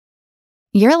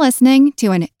You're listening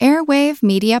to an Airwave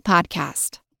Media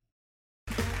Podcast.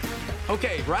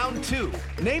 Okay, round two.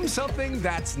 Name something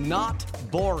that's not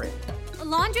boring. A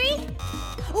laundry?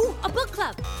 Ooh, a book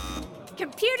club.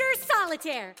 Computer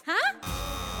solitaire, huh?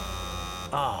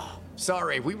 Ah,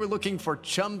 sorry, we were looking for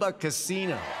Chumba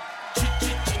Casino.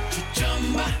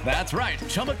 That's right,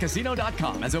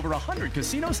 ChumbaCasino.com has over 100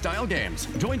 casino-style games.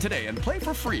 Join today and play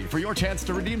for free for your chance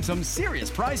to redeem some serious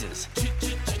prizes.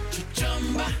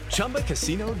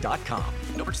 ChumbaCasino.com.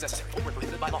 No purchase necessary. Void where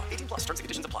prohibited by law. 18+ terms and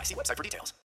conditions apply. See website for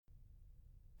details.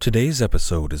 Today's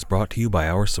episode is brought to you by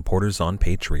our supporters on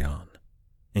Patreon,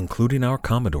 including our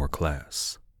Commodore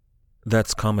class.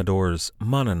 That's Commodores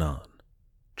Mononon,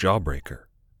 Jawbreaker,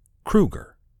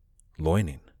 Kruger,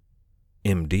 Loining,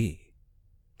 MD,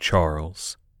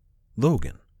 Charles,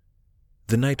 Logan,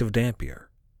 The Knight of Dampier,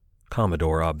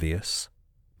 Commodore Obvious,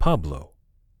 Pablo,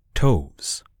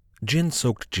 Toves,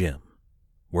 Gin-Soaked Jim,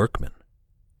 Workman,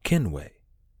 Kinway,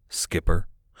 Skipper,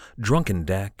 Drunken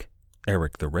Dak,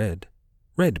 Eric the Red,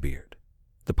 Redbeard,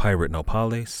 The Pirate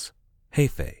Nopales,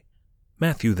 Hefe,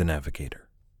 Matthew the Navigator,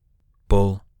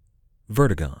 Bull,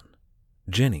 Vertigon,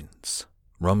 Jennings,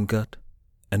 Rumgut,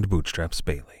 and Bootstraps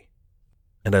Bailey.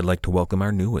 And I'd like to welcome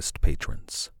our newest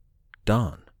patrons,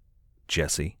 Don,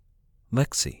 Jesse,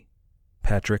 Lexi,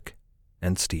 Patrick,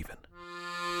 and Stephen.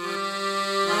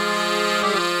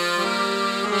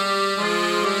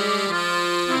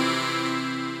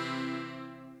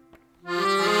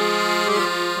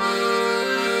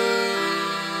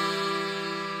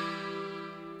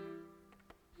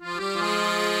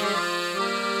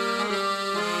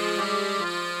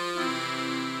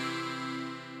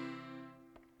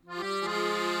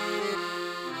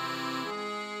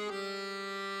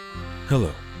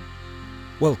 Hello.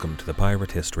 Welcome to the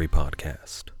Pirate History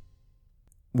Podcast.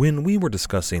 When we were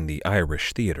discussing the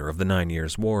Irish theater of the 9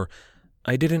 Years' War,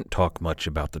 I didn't talk much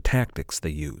about the tactics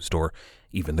they used, or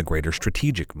even the greater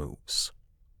strategic moves.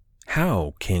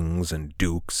 How kings and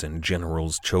dukes and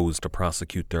generals chose to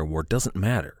prosecute their war doesn't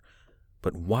matter,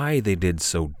 but why they did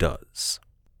so does.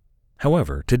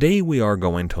 However, today we are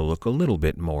going to look a little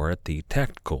bit more at the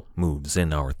tactical moves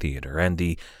in our theater and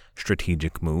the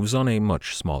strategic moves on a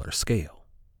much smaller scale.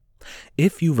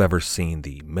 If you've ever seen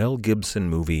the Mel Gibson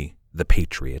movie The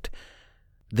Patriot,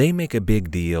 they make a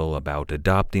big deal about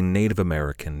adopting Native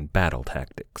American battle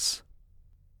tactics.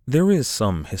 There is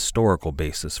some historical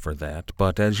basis for that,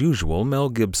 but as usual, Mel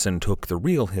Gibson took the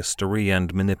real history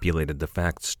and manipulated the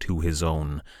facts to his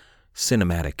own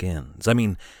cinematic ends. I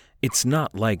mean, it's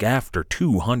not like after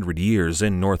 200 years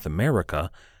in North America,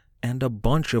 and a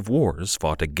bunch of wars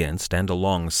fought against and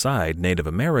alongside Native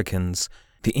Americans,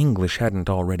 the English hadn't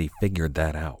already figured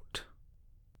that out.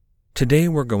 Today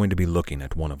we're going to be looking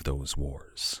at one of those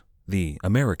wars, the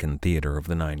American theater of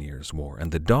the 9 Years' War,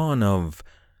 and the dawn of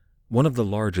one of the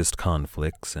largest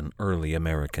conflicts in early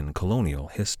American colonial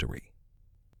history.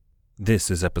 This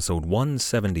is episode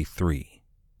 173,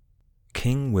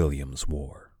 King William's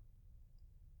War.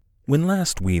 When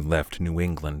last we left New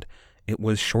England, it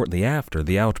was shortly after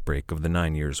the outbreak of the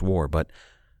 9 Years' War, but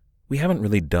we haven't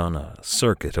really done a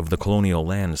circuit of the colonial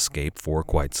landscape for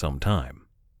quite some time.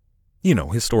 You know,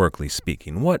 historically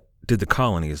speaking, what did the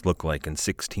colonies look like in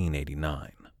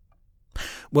 1689?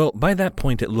 Well, by that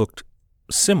point it looked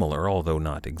similar, although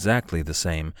not exactly the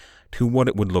same, to what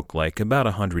it would look like about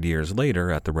 100 years later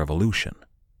at the Revolution.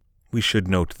 We should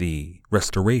note the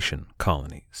Restoration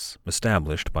colonies,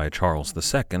 established by Charles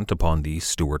II upon the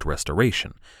Stuart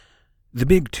Restoration. The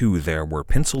big two there were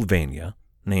Pennsylvania,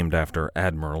 named after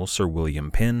Admiral Sir William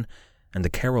Penn, and the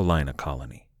Carolina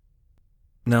colony.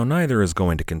 Now, neither is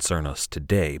going to concern us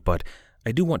today, but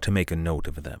I do want to make a note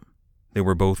of them. They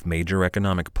were both major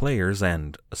economic players,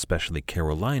 and especially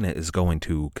Carolina is going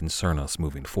to concern us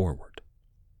moving forward.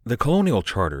 The colonial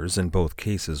charters in both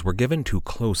cases were given to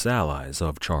close allies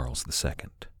of Charles II.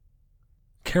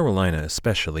 Carolina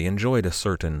especially enjoyed a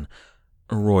certain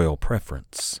royal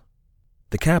preference.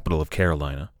 The capital of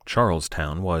Carolina,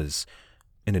 Charlestown, was,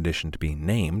 in addition to being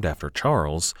named after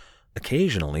Charles,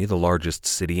 occasionally the largest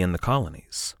city in the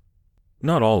colonies.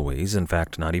 Not always, in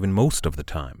fact, not even most of the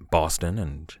time. Boston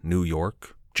and New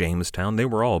York, Jamestown, they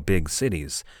were all big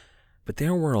cities, but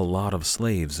there were a lot of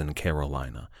slaves in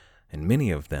Carolina, and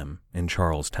many of them in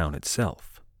Charlestown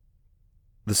itself.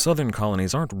 The southern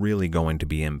colonies aren't really going to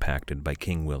be impacted by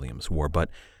King William's War, but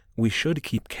we should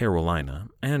keep Carolina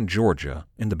and Georgia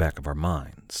in the back of our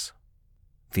minds.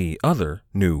 The other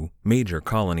new major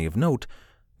colony of note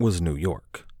was New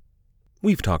York.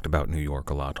 We've talked about New York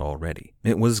a lot already.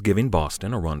 It was giving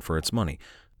Boston a run for its money.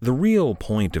 The real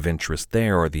point of interest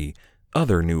there are the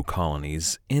other new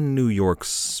colonies in New York's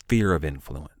sphere of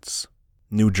influence.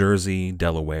 New Jersey,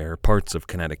 Delaware, parts of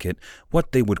Connecticut,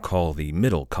 what they would call the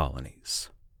Middle Colonies.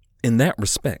 In that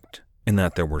respect, in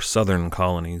that there were Southern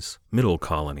colonies, Middle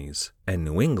colonies, and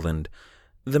New England,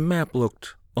 the map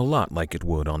looked a lot like it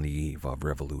would on the eve of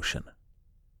Revolution.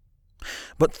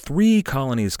 But 3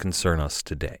 colonies concern us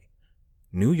today: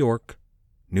 New York,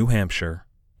 New Hampshire,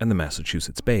 and the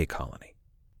Massachusetts Bay Colony.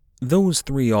 Those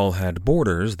 3 all had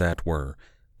borders that were,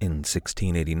 in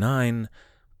 1689,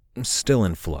 still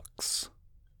in flux.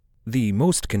 The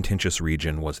most contentious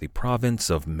region was the province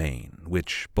of Maine,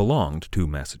 which belonged to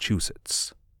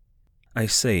Massachusetts. I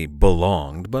say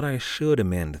belonged, but I should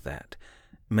amend that.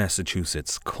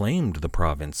 Massachusetts claimed the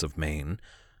province of Maine,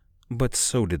 but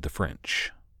so did the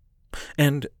French.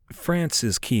 And France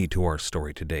is key to our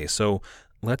story today, so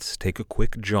let's take a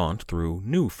quick jaunt through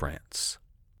New France.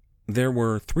 There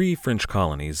were 3 French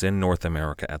colonies in North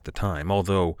America at the time,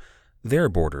 although their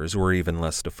borders were even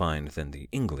less defined than the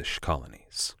English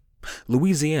colonies.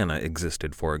 Louisiana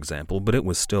existed, for example, but it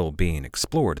was still being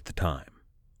explored at the time.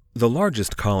 The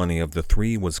largest colony of the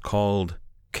 3 was called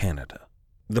Canada.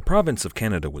 The province of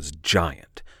Canada was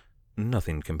giant,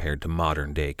 nothing compared to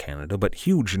modern-day Canada, but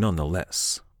huge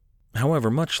nonetheless.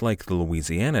 However, much like the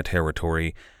Louisiana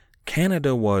Territory,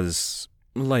 Canada was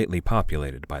lightly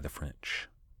populated by the French.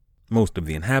 Most of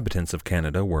the inhabitants of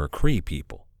Canada were Cree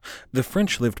people. The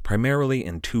French lived primarily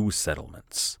in 2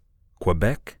 settlements,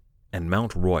 Quebec and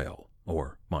Mount Royal,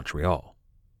 or Montreal.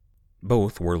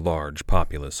 Both were large,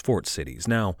 populous fort cities.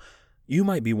 Now, you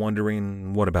might be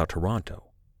wondering, what about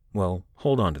Toronto? Well,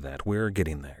 hold on to that, we're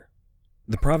getting there.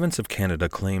 The province of Canada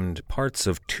claimed parts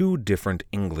of 2 different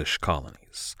English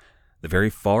colonies, the very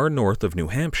far north of New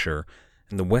Hampshire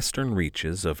and the western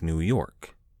reaches of New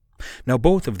York. Now,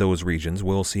 both of those regions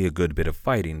will see a good bit of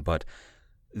fighting, but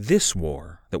this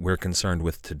war that we're concerned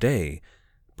with today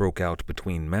broke out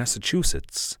between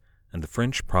Massachusetts and the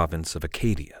French province of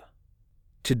Acadia.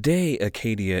 Today,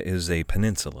 Acadia is a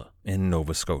peninsula in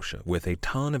Nova Scotia with a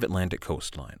ton of Atlantic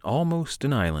coastline, almost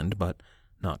an island, but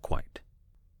not quite.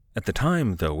 At the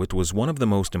time, though, it was one of the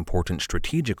most important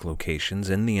strategic locations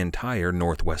in the entire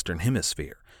northwestern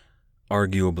hemisphere,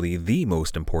 arguably the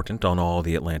most important on all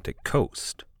the Atlantic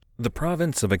coast. The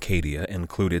province of Acadia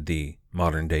included the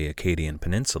modern-day Acadian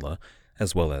Peninsula,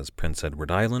 as well as Prince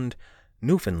Edward Island,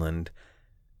 Newfoundland,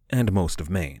 and most of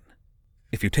Maine.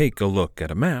 If you take a look at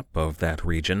a map of that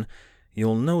region,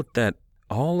 you'll note that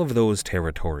all of those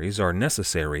territories are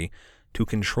necessary to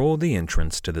control the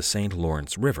entrance to the St.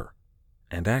 Lawrence River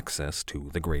and access to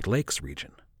the Great Lakes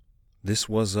region. This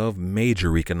was of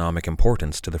major economic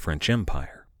importance to the French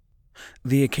Empire.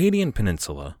 The Acadian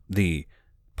Peninsula, the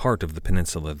part of the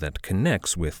peninsula that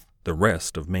connects with the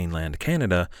rest of mainland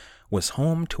Canada, was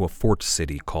home to a fort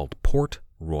city called Port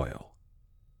Royal.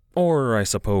 Or, I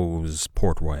suppose,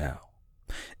 Port Royal.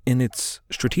 In its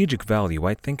strategic value,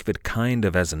 I think of it kind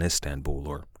of as an Istanbul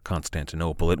or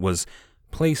Constantinople. It was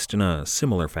placed in a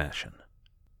similar fashion,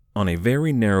 on a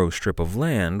very narrow strip of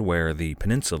land where the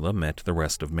peninsula met the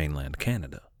rest of mainland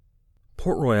Canada.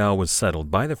 Port Royal was settled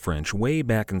by the French way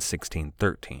back in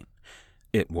 1613.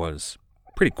 It was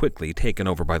pretty quickly taken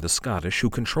over by the Scottish, who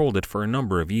controlled it for a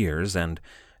number of years, and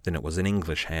then it was in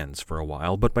English hands for a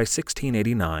while, but by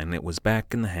 1689 it was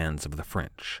back in the hands of the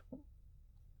French.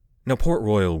 Now, Port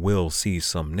Royal will see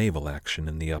some naval action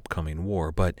in the upcoming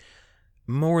war, but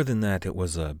more than that, it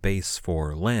was a base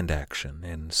for land action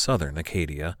in southern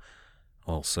Acadia,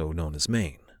 also known as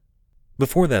Maine.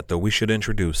 Before that, though, we should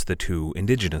introduce the 2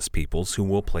 indigenous peoples who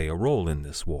will play a role in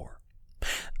this war.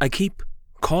 I keep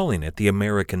calling it the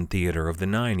American theater of the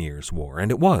 9 Years' War, and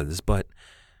it was, but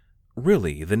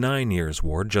really, the 9 Years'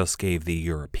 War just gave the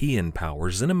European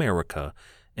powers in America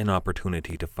an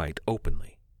opportunity to fight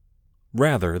openly,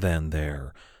 rather than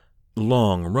their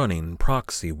long-running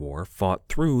proxy war fought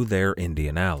through their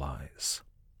Indian allies.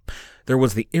 There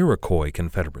was the Iroquois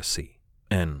Confederacy,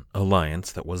 an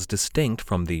alliance that was distinct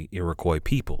from the Iroquois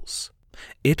peoples.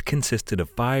 It consisted of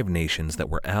 5 nations that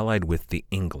were allied with the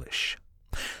English.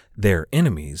 Their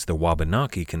enemies, the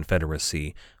Wabanaki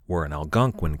Confederacy, were an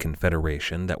Algonquin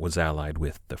confederation that was allied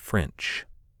with the French.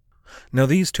 Now,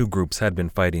 these 2 groups had been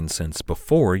fighting since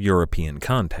before European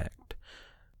contact.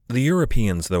 The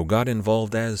Europeans, though, got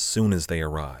involved as soon as they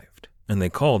arrived, and they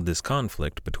called this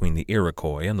conflict between the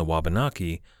Iroquois and the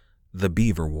Wabanaki the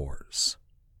Beaver Wars.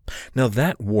 Now,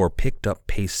 that war picked up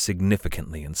pace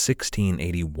significantly in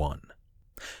 1681.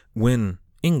 When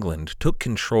England took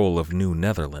control of New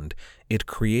Netherland, it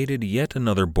created yet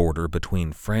another border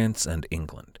between France and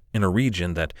England, in a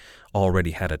region that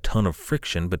already had a ton of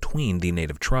friction between the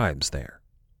native tribes there.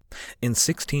 In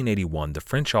 1681, the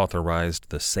French authorized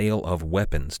the sale of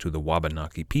weapons to the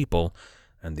Wabanaki people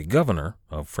and the governor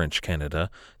of French Canada,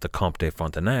 the Comte de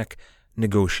Frontenac,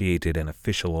 negotiated an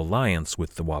official alliance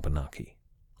with the Wabanaki.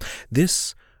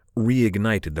 This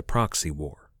reignited the proxy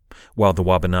war. While the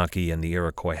Wabanaki and the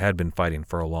Iroquois had been fighting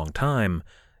for a long time,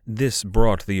 this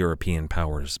brought the European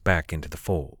powers back into the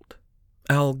fold.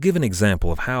 I'll give an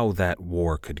example of how that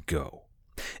war could go.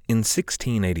 In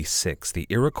 1686, the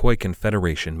Iroquois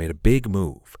Confederation made a big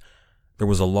move. There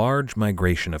was a large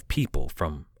migration of people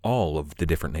from all of the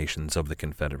different nations of the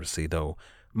Confederacy, though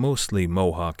mostly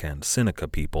Mohawk and Seneca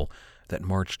people, that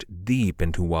marched deep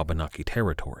into Wabanaki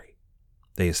territory.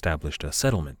 They established a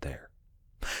settlement there.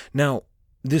 Now,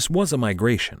 this was a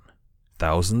migration.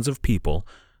 Thousands of people,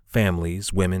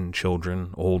 families, women,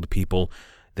 children, old people,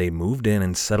 they moved in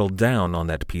and settled down on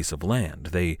that piece of land.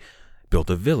 They built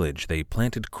a village, they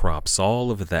planted crops,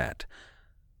 all of that.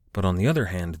 But on the other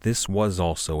hand, this was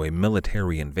also a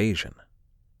military invasion.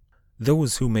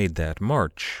 Those who made that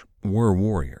march were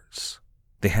warriors.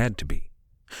 They had to be,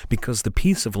 because the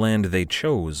piece of land they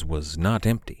chose was not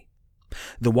empty.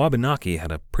 The Wabanaki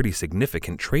had a pretty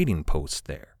significant trading post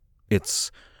there.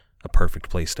 It's a perfect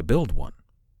place to build one.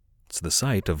 It's the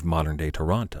site of modern-day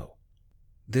Toronto.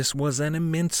 This was an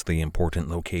immensely important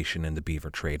location in the beaver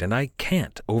trade, and I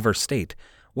can't overstate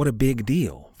what a big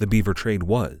deal the beaver trade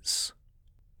was.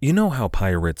 You know how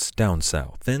pirates down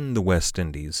south in the West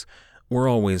Indies were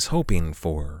always hoping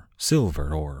for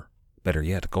silver or, better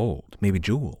yet, gold, maybe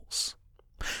jewels.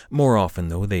 More often,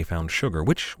 though, they found sugar,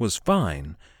 which was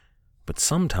fine, but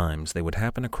sometimes they would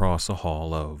happen across a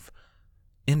haul of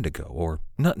indigo or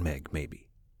nutmeg, maybe.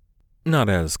 Not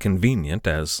as convenient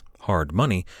as hard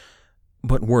money,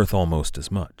 but worth almost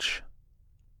as much.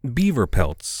 Beaver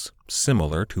pelts,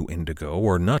 similar to indigo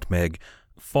or nutmeg,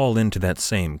 fall into that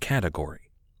same category.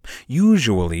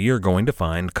 Usually you're going to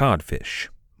find codfish,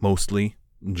 mostly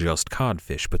just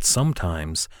codfish, but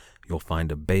sometimes you'll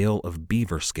find a bale of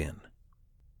beaver skin.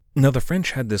 Now the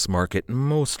French had this market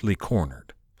mostly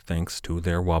cornered, thanks to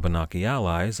their Wabanaki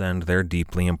allies and their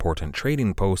deeply important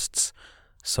trading posts,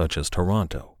 such as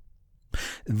Toronto.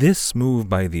 This move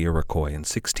by the Iroquois in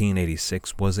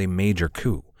 1686 was a major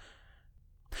coup.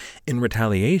 In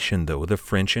retaliation, though, the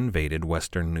French invaded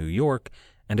western New York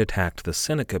and attacked the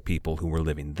Seneca people who were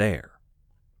living there.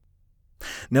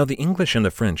 Now, the English and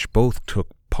the French both took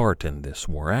part in this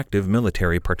war, active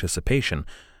military participation,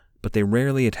 but they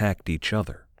rarely attacked each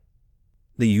other.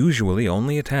 They usually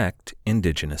only attacked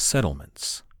indigenous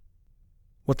settlements.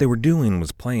 What they were doing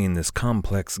was playing this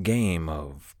complex game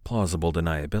of plausible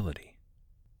deniability.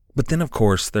 But then, of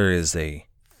course, there is a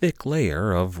thick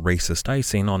layer of racist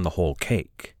icing on the whole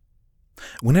cake.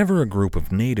 Whenever a group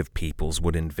of native peoples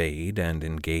would invade and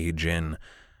engage in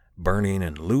burning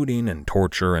and looting and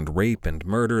torture and rape and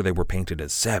murder, they were painted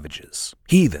as savages,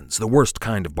 heathens, the worst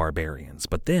kind of barbarians.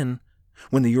 But then,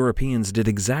 when the Europeans did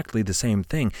exactly the same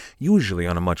thing, usually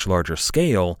on a much larger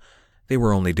scale, they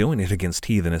were only doing it against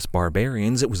heathenous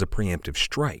barbarians. It was a preemptive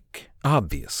strike,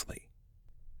 obviously.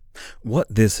 What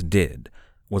this did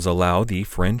was allow the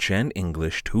French and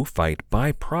English to fight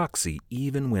by proxy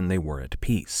even when they were at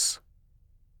peace.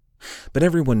 But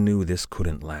everyone knew this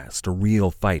couldn't last. A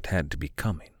real fight had to be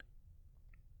coming.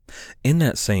 In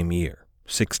that same year,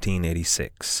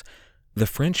 1686, the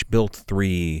French built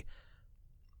 3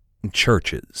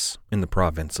 churches in the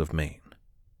province of Maine.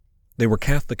 They were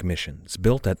Catholic missions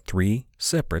built at 3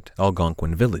 separate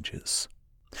Algonquin villages.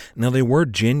 Now, they were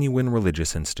genuine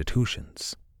religious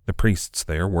institutions. The priests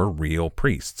there were real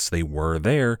priests. They were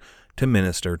there to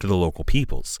minister to the local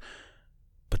peoples.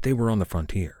 But they were on the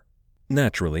frontier.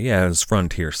 Naturally, as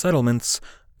frontier settlements,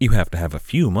 you have to have a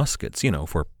few muskets,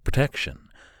 for protection.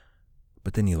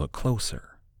 But then you look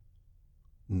closer.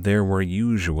 There were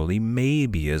usually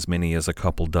maybe as many as a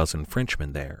couple dozen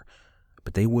Frenchmen there,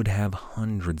 but they would have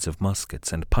hundreds of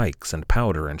muskets and pikes and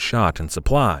powder and shot and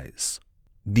supplies.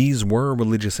 These were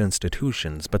religious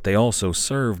institutions, but they also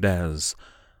served as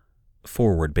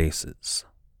forward bases.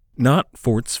 Not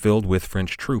forts filled with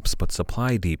French troops, but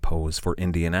supply depots for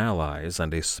Indian allies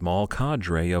and a small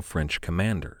cadre of French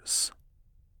commanders.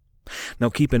 Now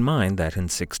keep in mind that in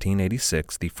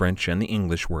 1686 the French and the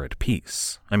English were at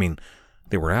peace.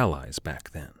 They were allies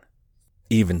back then.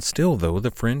 Even still, though,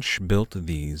 the French built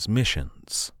these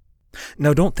missions.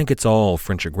 Now don't think it's all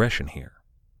French aggression here.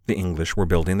 The English were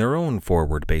building their own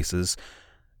forward bases,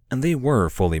 and they were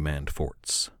fully manned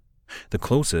forts. The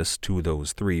closest to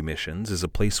those 3 missions is a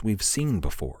place we've seen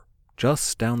before,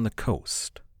 just down the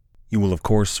coast. You will, of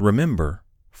course, remember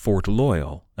Fort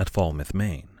Loyal at Falmouth,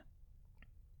 Maine.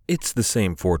 It's the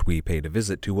same fort we paid a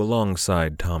visit to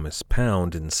alongside Thomas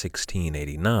Pound in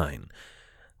 1689.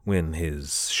 when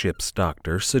his ship's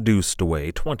doctor seduced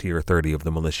away 20 or 30 of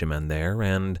the militiamen there,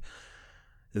 and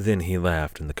then he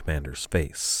laughed in the commander's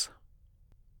face.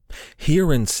 Here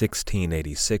in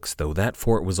 1686, though, that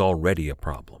fort was already a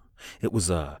problem. It was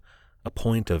a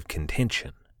point of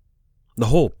contention. The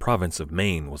whole province of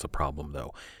Maine was a problem,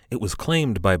 though. It was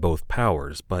claimed by both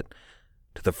powers, but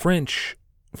to the French,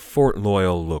 Fort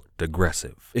Loyal looked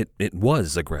aggressive. It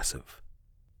was aggressive.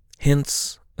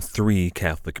 Hence, 3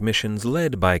 Catholic missions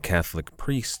led by Catholic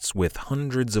priests with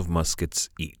hundreds of muskets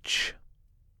each.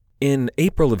 In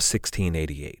April of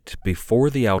 1688, before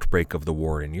the outbreak of the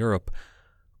war in Europe,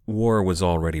 war was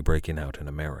already breaking out in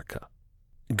America.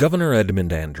 Governor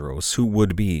Edmund Andros, who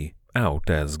would be out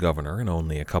as governor in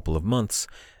only a couple of months,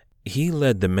 he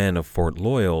led the men of Fort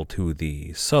Loyal to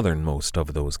the southernmost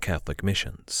of those Catholic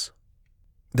missions.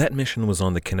 That mission was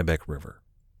on the Kennebec River.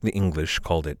 The English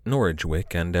called it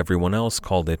Norridgewick, and everyone else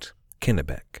called it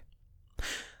Kennebec.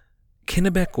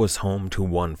 Kennebec was home to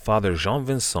one Father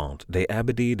Jean-Vincent de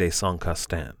Abadie de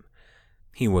Saint-Castin.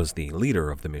 He was the leader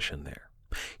of the mission there.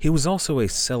 He was also a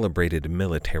celebrated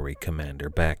military commander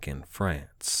back in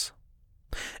France.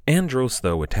 Andros,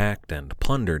 though, attacked and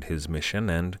plundered his mission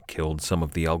and killed some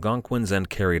of the Algonquins and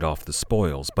carried off the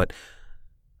spoils, but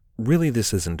really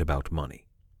this isn't about money.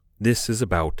 This is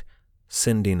about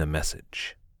sending a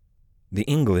message. The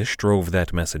English drove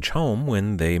that message home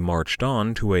when they marched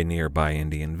on to a nearby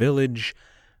Indian village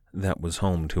that was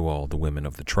home to all the women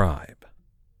of the tribe.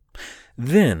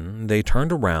 Then they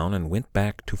turned around and went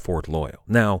back to Fort Loyal.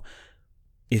 Now,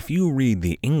 if you read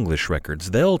the English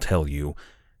records, they'll tell you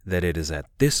that it is at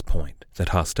this point that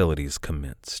hostilities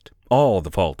commenced. All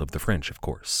the fault of the French, of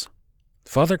course.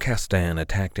 Father Castin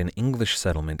attacked an English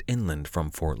settlement inland from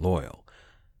Fort Loyal.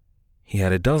 He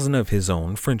had a dozen of his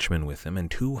own Frenchmen with him and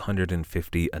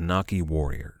 250 Abenaki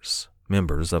warriors,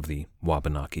 members of the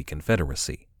Wabanaki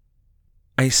Confederacy.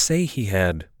 I say he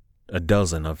had a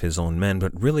dozen of his own men,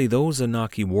 but really those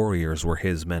Abenaki warriors were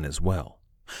his men as well.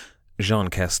 Jean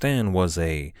Castin was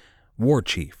a war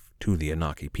chief to the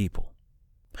Abenaki people.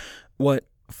 What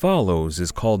follows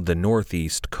is called the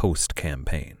Northeast Coast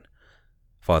Campaign.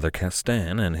 Father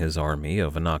Castin and his army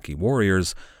of Abenaki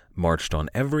warriors marched on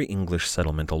every English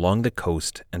settlement along the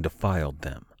coast and defiled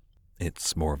them.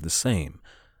 It's more of the same.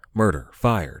 Murder,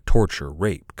 fire, torture,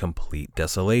 rape, complete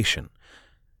desolation.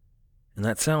 And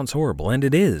that sounds horrible, and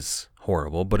it is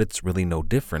horrible, but it's really no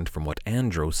different from what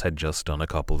Andros had just done a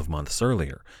couple of months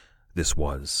earlier. This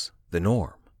was the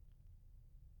norm.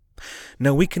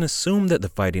 Now, we can assume that the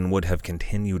fighting would have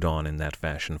continued on in that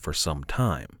fashion for some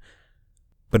time.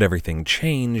 But everything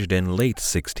changed in late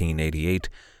 1688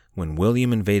 when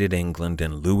William invaded England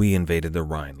and Louis invaded the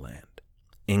Rhineland.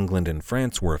 England and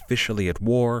France were officially at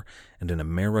war, and in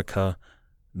America,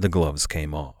 the gloves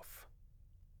came off.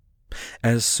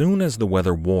 As soon as the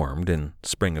weather warmed in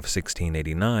spring of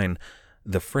 1689,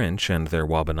 the French and their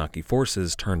Wabanaki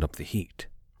forces turned up the heat.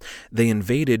 They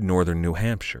invaded northern New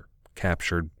Hampshire,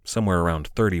 captured somewhere around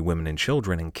 30 women and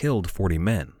children, and killed 40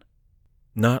 men.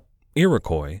 Not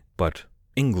Iroquois, but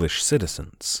English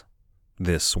citizens.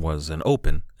 This was an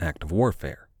open act of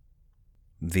warfare.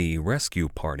 The rescue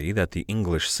party that the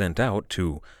English sent out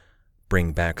to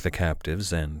bring back the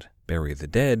captives and bury the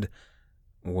dead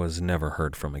was never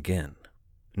heard from again,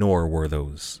 nor were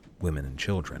those women and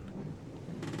children.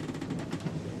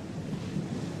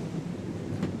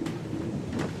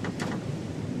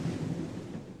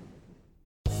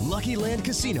 Lucky Land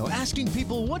Casino, asking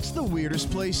people, what's the weirdest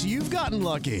place you've gotten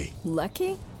lucky?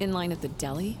 Lucky? In line at the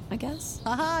deli, I guess?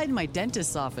 Aha, in my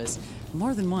dentist's office.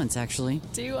 More than once, actually.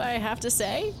 Do I have to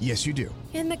say? Yes, you do.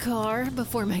 In the car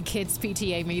before my kids'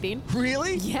 PTA meeting.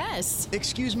 Really? Yes.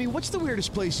 Excuse me, what's the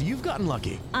weirdest place you've gotten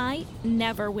lucky? I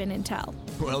never win and tell.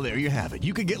 Well, there you have it.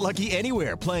 You can get lucky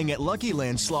anywhere, playing at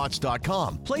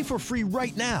LuckyLandSlots.com. Play for free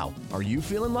right now. Are you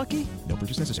feeling lucky? No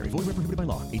purchase necessary. Void where prohibited by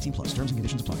law. 18+. Terms and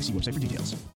conditions apply. See website for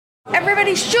details.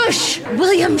 Everybody shush!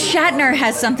 William Shatner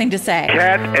has something to say.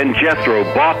 Cat and Jethro,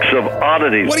 box of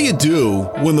oddities. What do you do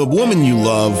when the woman you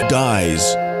love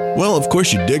dies? Well, of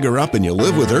course you dig her up and you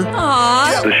live with her.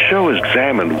 Aww. The show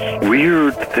examines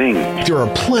weird things. There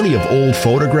are plenty of old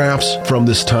photographs from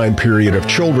this time period of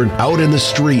children out in the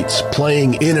streets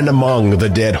playing in and among the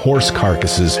dead horse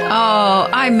carcasses. Oh,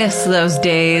 I miss those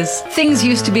days. Things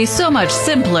used to be so much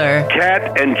simpler.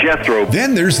 Cat and Jethro.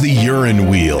 Then there's the urine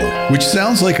wheel, which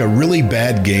sounds like a really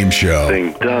bad game show.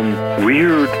 They've done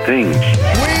weird things.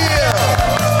 Wheel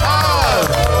of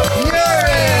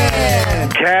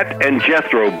urine! Cat and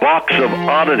Jethro Box of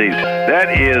Oddities.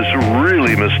 That is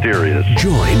really mysterious.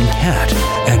 Join Cat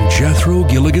and Jethro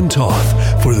Gilligan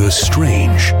Toth for the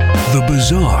strange, the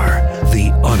bizarre, the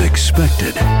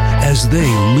unexpected as they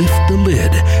lift the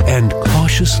lid and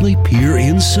cautiously peer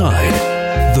inside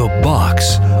the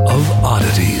Box of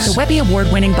Oddities. The Webby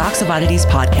Award-winning Box of Oddities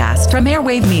podcast from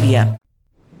Airwave Media.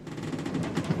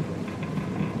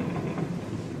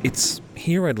 It's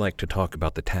here I'd like to talk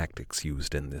about the tactics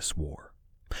used in this war.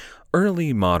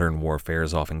 Early modern warfare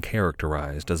is often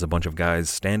characterized as a bunch of guys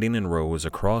standing in rows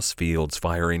across fields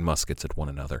firing muskets at one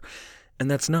another, and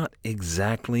that's not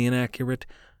exactly inaccurate,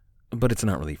 but it's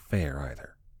not really fair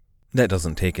either. That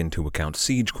doesn't take into account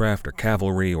siegecraft or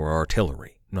cavalry or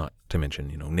artillery, not to mention,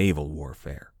 naval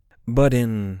warfare. But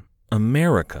in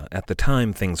America, at the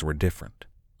time, things were different.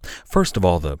 First of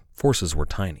all, the forces were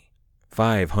tiny.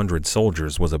 500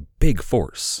 soldiers was a big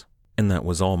force, and that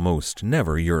was almost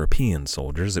never European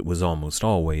soldiers, it was almost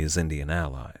always Indian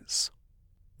allies.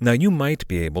 Now you might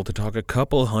be able to talk a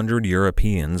couple hundred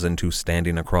Europeans into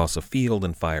standing across a field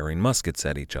and firing muskets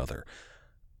at each other,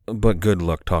 but good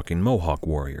luck talking Mohawk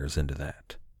warriors into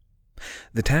that.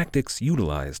 The tactics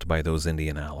utilized by those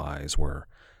Indian allies were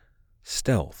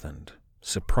stealth and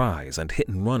surprise and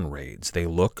hit-and-run raids. They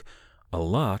look a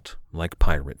lot like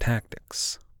pirate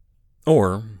tactics.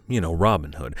 Or,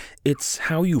 Robin Hood. It's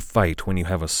how you fight when you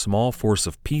have a small force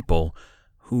of people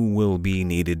who will be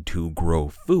needed to grow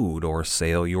food or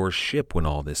sail your ship when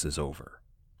all this is over.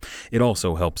 It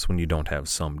also helps when you don't have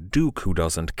some duke who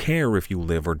doesn't care if you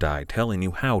live or die telling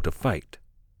you how to fight.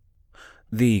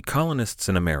 The colonists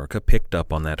in America picked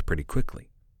up on that pretty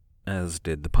quickly, as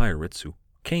did the pirates who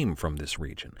came from this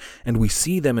region, and we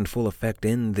see them in full effect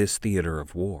in this theater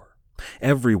of war.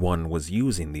 Everyone was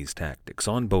using these tactics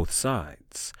on both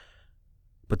sides.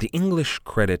 But the English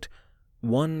credit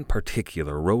one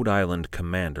particular Rhode Island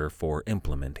commander for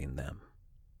implementing them.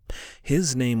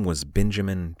 His name was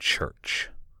Benjamin Church.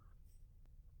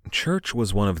 Church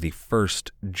was one of the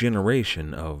first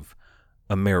generation of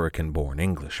American-born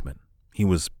Englishmen. He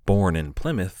was born in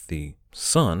Plymouth, the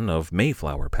son of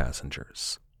Mayflower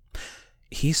passengers.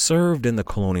 He served in the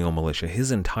colonial militia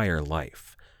his entire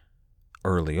life.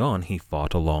 Early on, he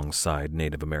fought alongside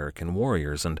Native American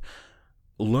warriors and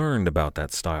learned about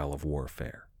that style of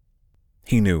warfare.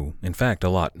 He knew, in fact, a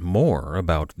lot more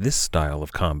about this style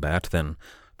of combat than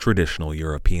traditional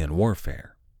European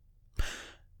warfare.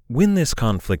 When this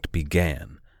conflict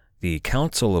began, the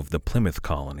Council of the Plymouth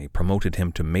Colony promoted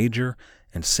him to major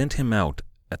and sent him out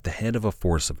at the head of a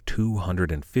force of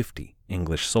 250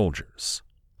 English soldiers.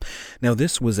 Now,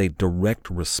 this was a direct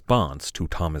response to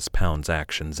Thomas Pound's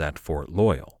actions at Fort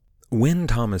Loyal. When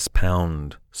Thomas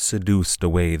Pound seduced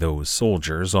away those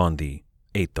soldiers on the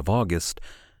 8th of August,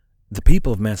 the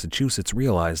people of Massachusetts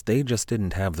realized they just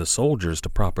didn't have the soldiers to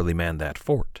properly man that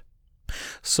fort.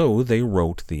 So they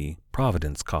wrote the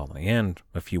Providence Colony and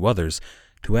a few others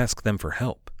to ask them for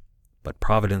help. But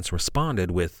Providence responded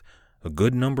with a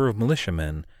good number of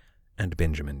militiamen and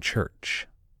Benjamin Church.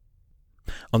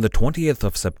 On the 20th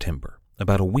of September,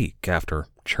 about a week after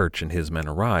Church and his men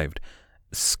arrived,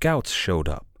 scouts showed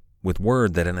up with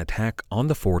word that an attack on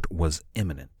the fort was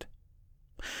imminent.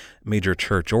 Major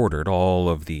Church ordered all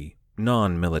of the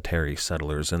non-military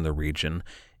settlers in the region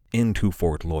into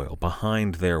Fort Loyal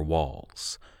behind their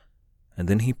walls, and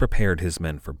then he prepared his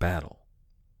men for battle.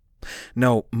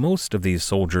 Now, most of these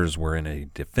soldiers were in a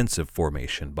defensive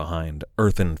formation behind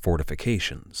earthen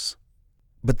fortifications.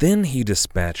 But then he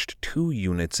dispatched 2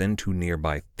 units into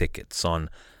nearby thickets on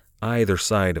either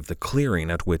side of the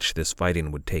clearing at which this fighting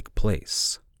would take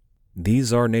place.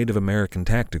 These are Native American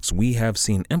tactics we have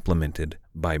seen implemented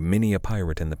by many a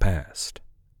pirate in the past.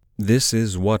 This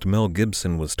is what Mel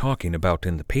Gibson was talking about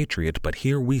in The Patriot, but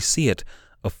here we see it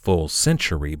a full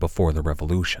century before the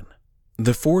Revolution.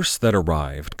 The force that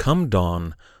arrived come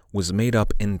dawn was made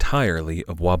up entirely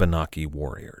of Wabanaki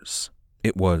warriors.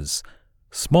 It was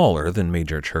smaller than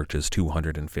Major Church's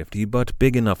 250, but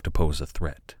big enough to pose a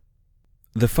threat.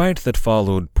 The fight that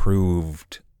followed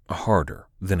proved harder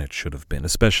than it should have been,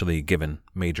 especially given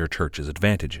Major Church's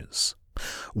advantages.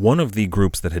 One of the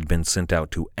groups that had been sent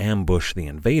out to ambush the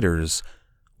invaders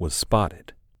was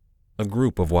spotted. A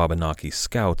group of Wabanaki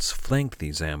scouts flanked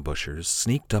these ambushers,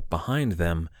 sneaked up behind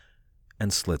them,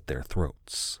 and slit their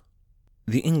throats.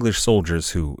 The English soldiers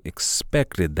who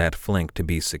expected that flank to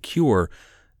be secure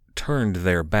turned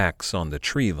their backs on the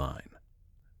tree line.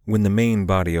 When the main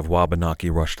body of Wabanaki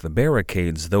rushed the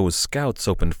barricades, those scouts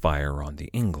opened fire on the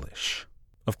English.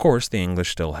 Of course, the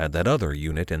English still had that other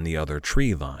unit in the other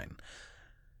tree line.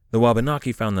 The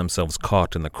Wabanaki found themselves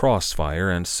caught in the crossfire,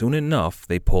 and soon enough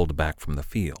they pulled back from the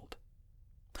field.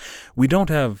 We don't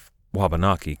have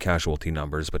Wabanaki casualty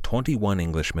numbers, but 21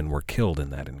 Englishmen were killed in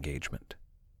that engagement.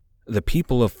 The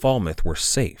people of Falmouth were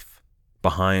safe.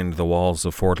 Behind the walls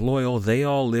of Fort Loyal, they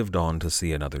all lived on to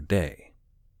see another day.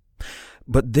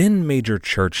 But then Major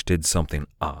Church did something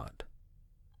odd.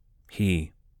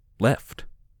 He left.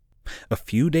 A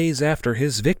few days after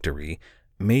his victory,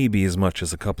 maybe as much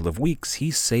as a couple of weeks,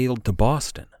 he sailed to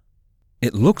Boston.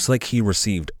 It looks like he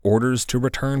received orders to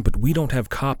return, but we don't have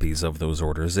copies of those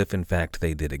orders, if in fact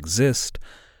they did exist,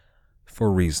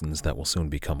 for reasons that will soon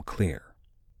become clear.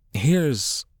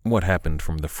 Here's what happened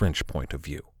from the French point of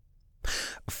view.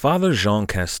 Father Jean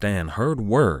Castan heard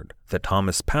word that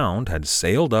Thomas Pound had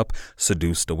sailed up,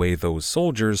 seduced away those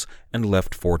soldiers, and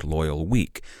left Fort Loyal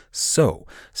weak. So,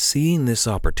 seeing this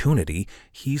opportunity,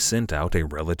 he sent out a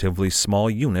relatively small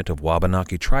unit of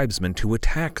Wabanaki tribesmen to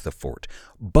attack the fort.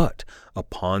 But,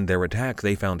 upon their attack,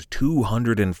 they found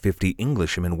 250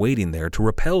 Englishmen waiting there to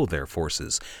repel their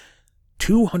forces.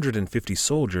 250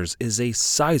 soldiers is a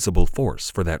sizable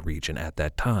force for that region at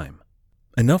that time.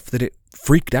 Enough that it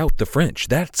freaked out the French.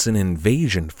 That's an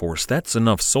invasion force. That's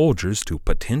enough soldiers to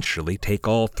potentially take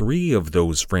all 3 of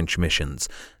those French missions.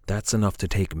 That's enough to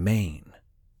take Maine.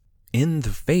 In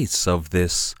the face of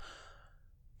this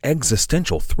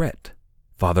existential threat,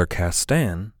 Father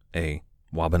Castan, a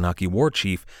Wabanaki war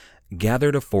chief,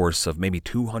 gathered a force of maybe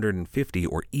 250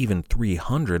 or even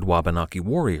 300 Wabanaki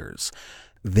warriors.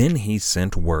 Then he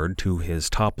sent word to his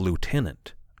top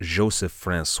lieutenant, Joseph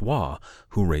Francois,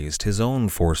 who raised his own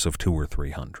force of 200 or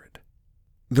 300.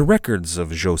 The records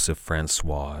of Joseph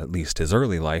Francois, at least his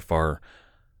early life, are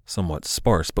somewhat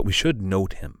sparse, but we should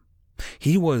note him.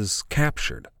 He was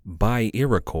captured by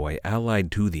Iroquois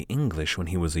allied to the English when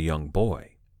he was a young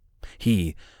boy.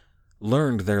 He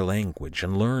learned their language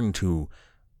and learned to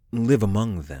live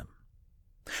among them.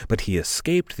 But he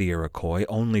escaped the Iroquois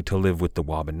only to live with the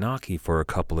Wabanaki for a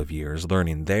couple of years,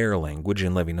 learning their language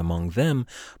and living among them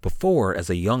before, as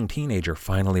a young teenager,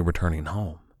 finally returning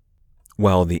home.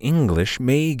 While the English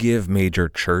may give Major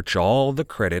Church all the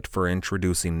credit for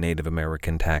introducing Native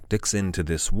American tactics into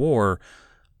this war,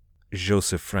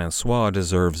 Joseph Francois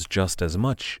deserves just as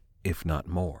much, if not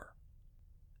more.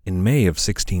 In May of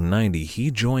 1690, he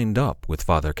joined up with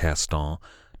Father Castan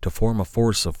to form a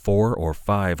force of 400 or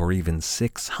 500 or even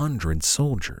 600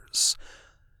 soldiers.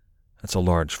 That's a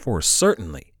large force,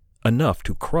 certainly enough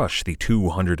to crush the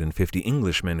 250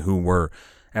 Englishmen who were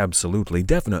absolutely,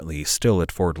 definitely still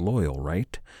at Fort Loyal,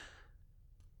 right?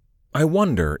 I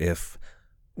wonder if,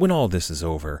 when all this is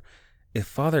over, if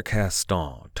Father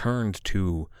Castan turned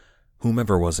to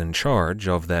whomever was in charge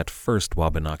of that first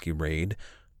Wabanaki raid,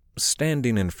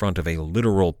 standing in front of a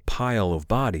literal pile of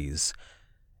bodies,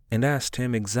 and asked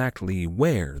him exactly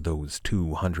where those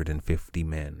 250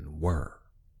 men were.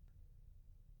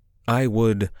 I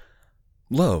would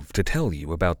love to tell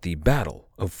you about the Battle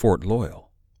of Fort Loyal.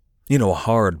 You know, a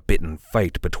hard-bitten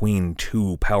fight between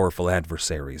 2 powerful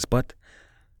adversaries, but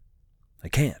I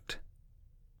can't.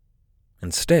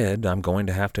 Instead, I'm going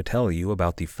to have to tell you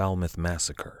about the Falmouth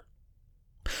Massacre.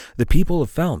 The people of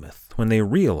Falmouth, when they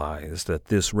realized that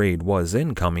this raid was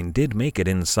incoming, did make it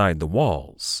inside the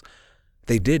walls.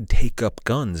 They did take up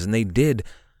guns, and they did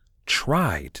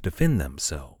try to defend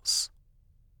themselves.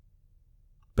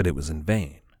 But it was in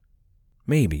vain.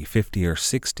 Maybe 50 or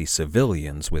 60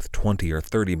 civilians with 20 or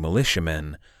 30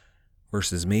 militiamen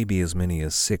versus maybe as many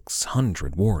as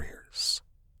 600 warriors.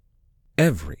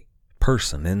 Every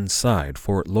person inside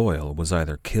Fort Loyal was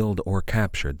either killed or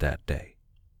captured that day.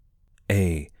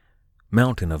 A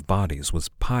mountain of bodies was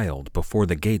piled before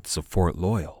the gates of Fort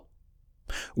Loyal.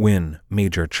 When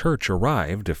Major Church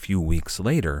arrived a few weeks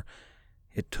later,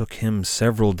 it took him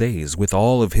several days, with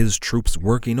all of his troops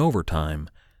working overtime,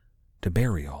 to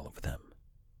bury all of them.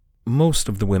 Most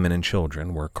of the women and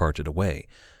children were carted away,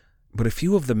 but a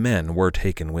few of the men were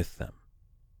taken with them.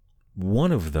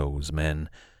 One of those men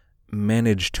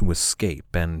managed to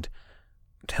escape and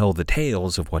tell the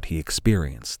tales of what he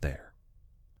experienced there.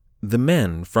 The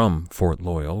men from Fort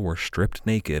Loyal were stripped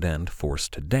naked and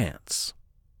forced to dance.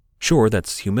 Sure,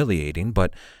 that's humiliating,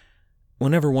 but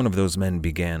whenever one of those men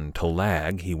began to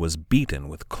lag, he was beaten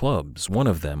with clubs, one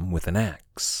of them with an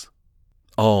axe.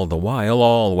 All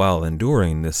while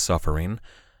enduring this suffering,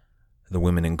 the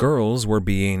women and girls were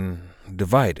being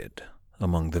divided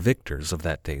among the victors of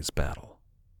that day's battle.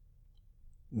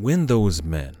 When those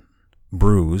men,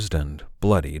 bruised and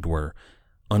bloodied, were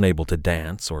unable to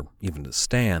dance or even to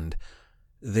stand,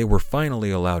 they were finally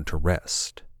allowed to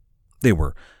rest. They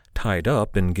were tied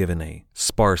up and given a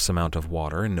sparse amount of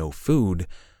water and no food.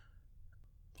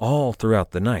 All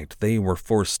throughout the night, they were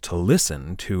forced to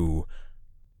listen to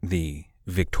the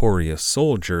victorious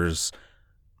soldiers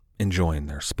enjoying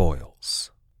their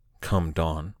spoils. Come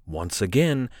dawn, once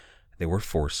again, they were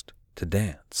forced to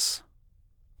dance.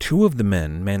 2 of the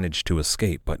men managed to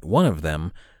escape, but one of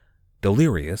them,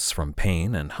 delirious from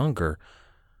pain and hunger,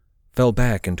 fell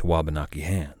back into Wabanaki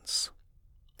hands.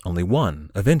 Only one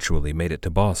eventually made it to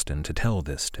Boston to tell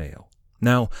this tale.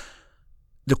 Now,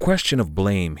 the question of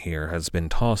blame here has been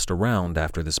tossed around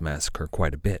after this massacre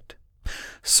quite a bit.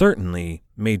 Certainly,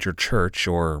 Major Church,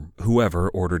 or whoever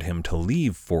ordered him to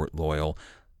leave Fort Loyal,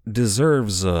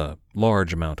 deserves a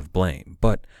large amount of blame,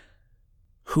 but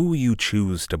who you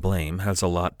choose to blame has a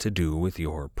lot to do with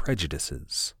your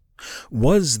prejudices.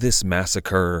 Was this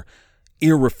massacre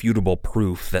irrefutable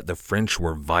proof that the French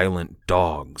were violent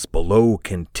dogs below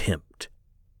contempt?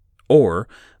 Or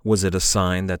was it a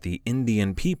sign that the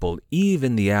Indian people,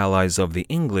 even the allies of the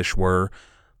English, were,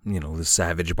 the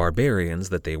savage barbarians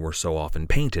that they were so often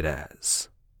painted as?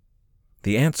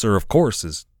 The answer, of course,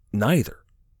 is neither.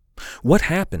 What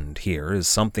happened here is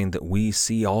something that we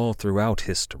see all throughout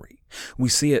history. We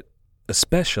see it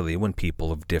especially when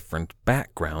people of different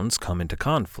backgrounds come into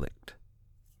conflict.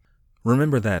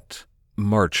 Remember that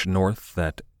march north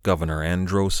that Governor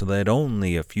Andros led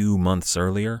only a few months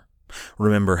earlier?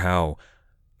 Remember how,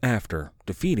 after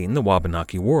defeating the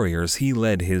Wabanaki warriors, he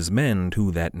led his men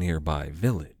to that nearby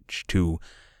village to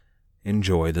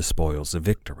enjoy the spoils of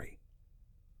victory.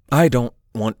 I don't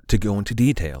want to go into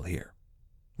detail here.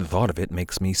 The thought of it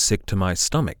makes me sick to my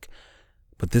stomach,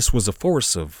 but this was a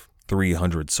force of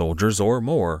 300 soldiers or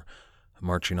more,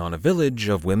 marching on a village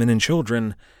of women and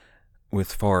children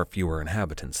with far fewer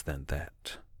inhabitants than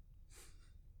that.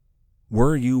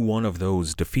 Were you one of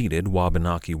those defeated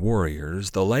Wabanaki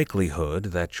warriors, the likelihood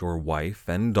that your wife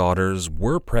and daughters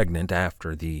were pregnant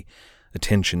after the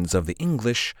attentions of the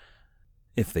English,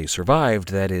 if they survived,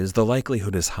 that is, the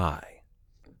likelihood is high.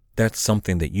 That's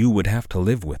something that you would have to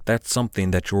live with. That's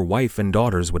something that your wife and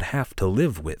daughters would have to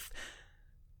live with.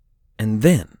 And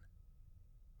then,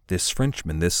 this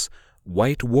Frenchman, this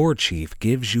white war chief,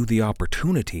 gives you the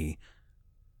opportunity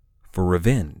for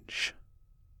revenge.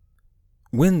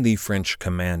 When the French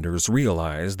commanders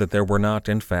realized that there were not,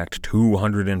 in fact,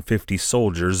 250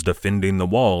 soldiers defending the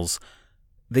walls,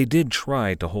 they did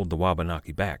try to hold the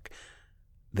Wabanaki back.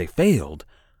 They failed,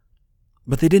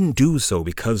 but they didn't do so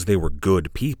because they were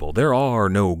good people. There are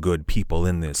no good people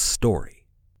in this story.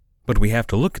 But we have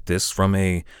to look at this from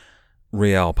a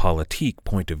realpolitik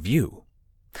point of view.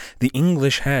 The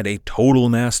English had a total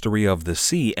mastery of the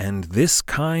sea, and this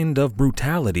kind of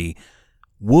brutality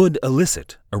would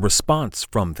elicit a response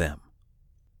from them.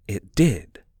 It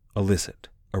did elicit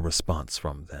a response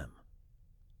from them.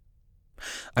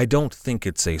 I don't think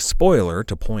it's a spoiler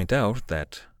to point out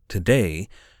that today,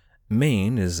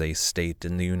 Maine is a state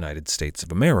in the United States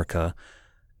of America,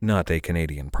 not a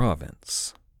Canadian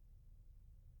province.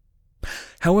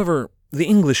 However, the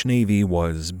English Navy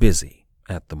was busy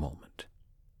at the moment.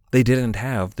 They didn't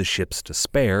have the ships to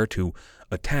spare to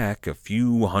attack a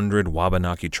few hundred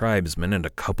Wabanaki tribesmen and a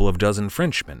couple of dozen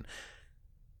Frenchmen.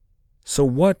 So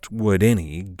what would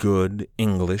any good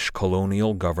English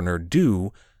colonial governor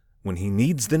do when he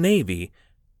needs the Navy,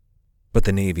 but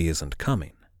the Navy isn't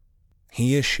coming?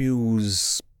 He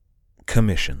issues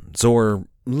commissions, or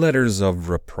letters of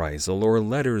reprisal, or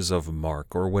letters of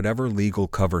marque, or whatever legal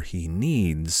cover he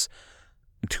needs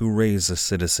to raise a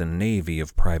citizen navy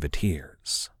of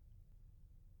privateers.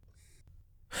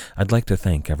 I'd like to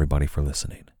thank everybody for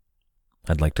listening.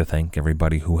 I'd like to thank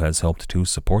everybody who has helped to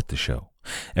support the show,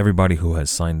 everybody who has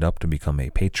signed up to become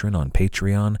a patron on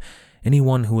Patreon,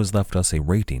 anyone who has left us a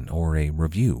rating or a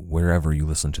review wherever you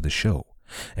listen to the show,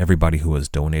 everybody who has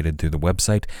donated through the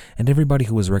website, and everybody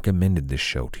who has recommended this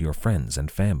show to your friends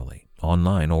and family,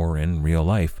 online or in real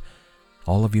life.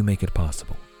 All of you make it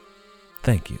possible.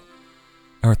 Thank you.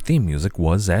 Our theme music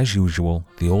was, as usual,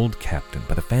 The Old Captain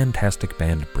by the fantastic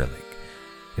band Brillig.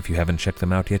 If you haven't checked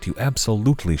them out yet, you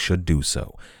absolutely should do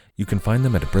so. You can find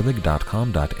them at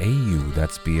brillig.com.au,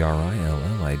 that's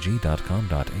brillig.com.au.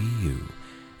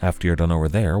 After you're done over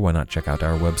there, why not check out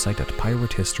our website at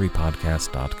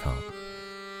piratehistorypodcast.com.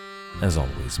 As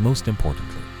always, most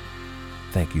importantly,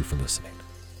 thank you for listening.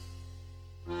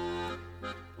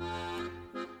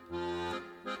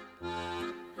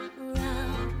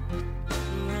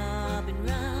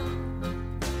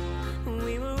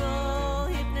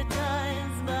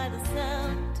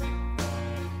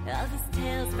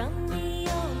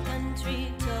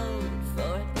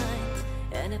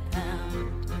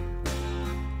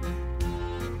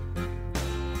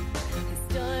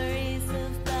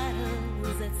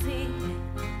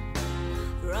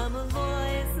 From a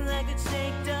voice that could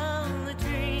shake down the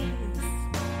dreams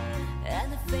and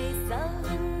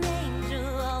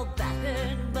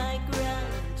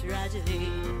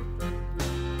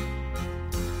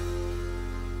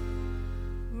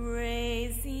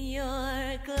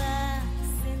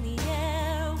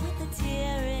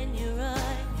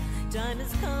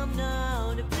come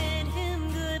now to bid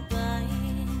him goodbye.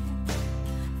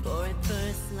 For at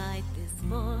first light this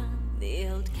morn, the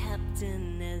old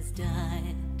captain has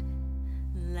died.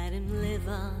 Let him live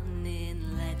on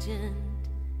in legend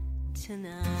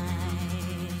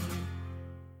tonight.